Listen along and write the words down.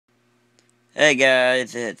Hey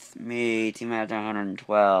guys, it's me, Team After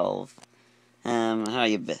 112. How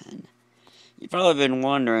you been? You've probably been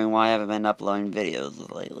wondering why I haven't been uploading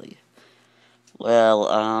videos lately. Well,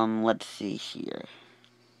 let's see here.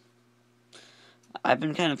 I've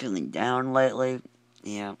been kind of feeling down lately.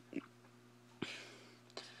 Yeah.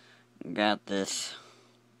 Got this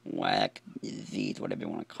whack disease, whatever you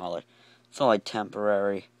want to call it. It's only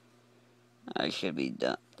temporary. I should be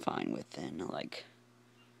fine within, like,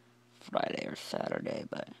 Friday or Saturday,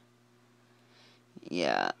 but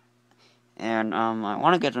yeah. And, I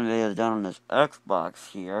want to get some videos done on this Xbox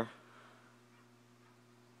here.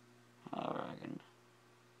 I reckon.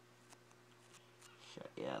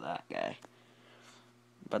 Yeah, that guy.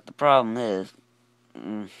 But the problem is,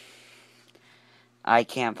 I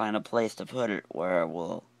can't find a place to put it where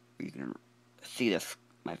you can see this,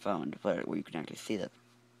 my phone, to put it where you can actually see the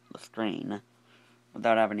screen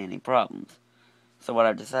without having any problems. So what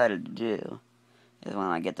I've decided to do is when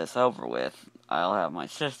I get this over with, I'll have my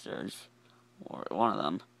sisters, or one of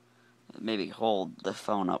them, maybe hold the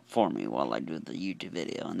phone up for me while I do the YouTube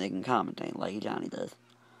video, and they can commentate like Johnny does.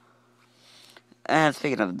 And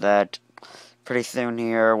speaking of that, pretty soon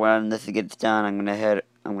here, when this gets done, I'm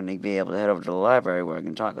gonna be able to head over to the library where I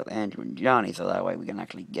can talk with Andrew and Johnny, so that way we can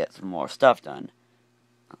actually get some more stuff done.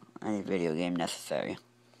 Any video game necessary.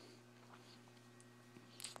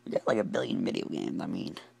 We got like a billion video games, I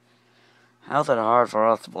mean. How's it hard for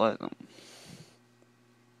us to play them?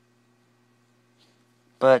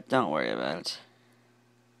 But don't worry about it.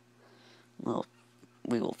 Well,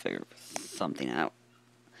 we will figure something out.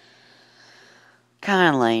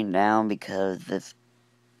 Kinda laying down because this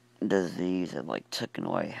disease has like taken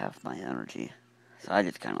away half my energy. So I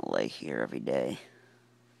just kinda lay here every day,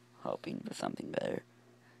 hoping for something better.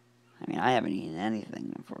 I mean, I haven't eaten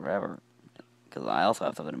anything in forever, because I also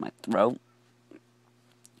have something in my throat.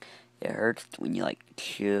 It hurts when you, like,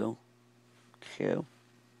 chew.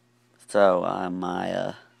 So, I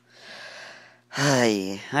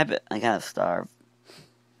kind of starve.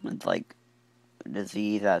 It's like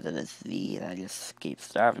disease after disease. I just keep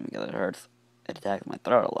starving because it hurts. It attacks my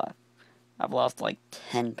throat a lot. I've lost like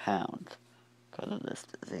 10 pounds because of this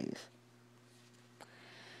disease.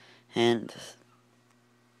 And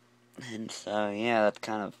so, yeah, that's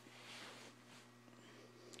kind of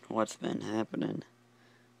what's been happening.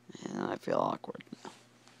 And I feel awkward now.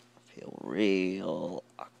 I feel real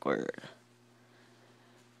awkward.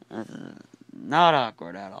 Not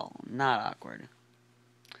awkward at all. Not awkward.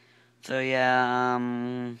 So, yeah,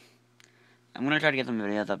 I'm gonna try to get some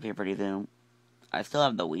videos up here pretty soon. I still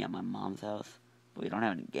have the Wii at my mom's house, but we don't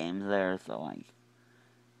have any games there, so, like,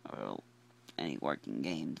 any working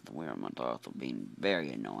games, the Wii remote are also being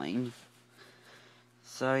very annoying.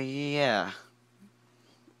 So, yeah.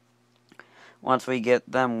 Once we get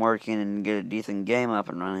them working and get a decent game up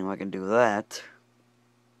and running, we can do that.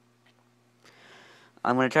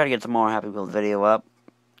 I'm going to try to get some more Happy Wheels video up.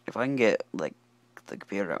 If I can get, like, the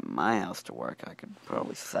computer at my house to work, I could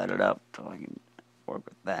probably set it up so I can work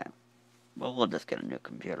with that. But we'll just get a new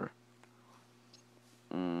computer.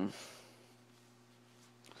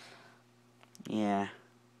 Yeah.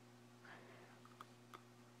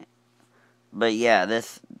 But yeah,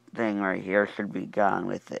 this thing right here should be gone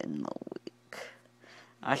within the week.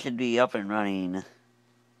 I should be up and running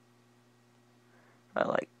by,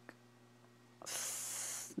 like,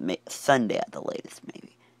 Sunday at the latest,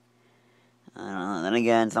 maybe. I don't know. Then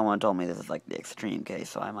again, someone told me this is like the extreme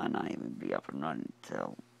case, so I might not even be up and running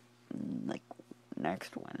until like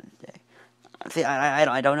next Wednesday. See,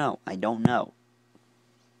 I don't know. I don't know.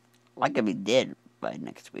 Like if he did by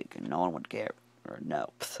next week, and no one would care. Or no,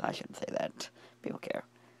 I shouldn't say that. People care.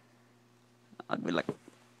 I'd be like,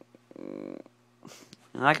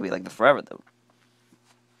 I could be like this forever though.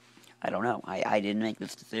 I don't know. I didn't make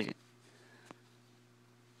this decision.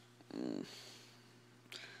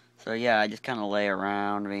 So yeah, I just kind of lay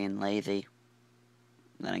around being lazy.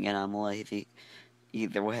 Then again, I'm lazy.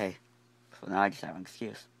 Either way. So now I just have an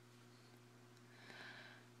excuse.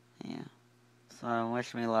 Yeah. So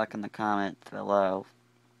wish me luck in the comments below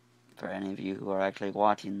for any of you who are actually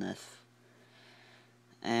watching this.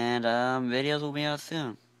 And videos will be out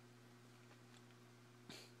soon.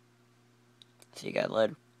 See you guys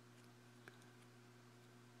later.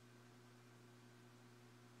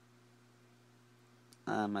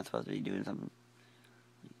 Am I supposed to be doing something?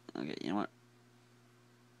 Okay, you know what?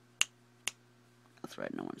 That's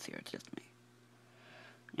right, no one's here, it's just me.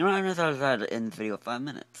 You know what, I just thought I would end the video 5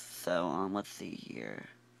 minutes. So, let's see here.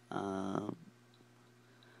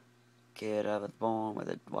 Kid, I was born with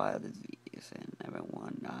a wild disease, and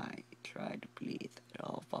everyone I tried to please, it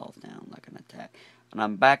all falls down like an attack. And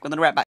I'm back with a rap.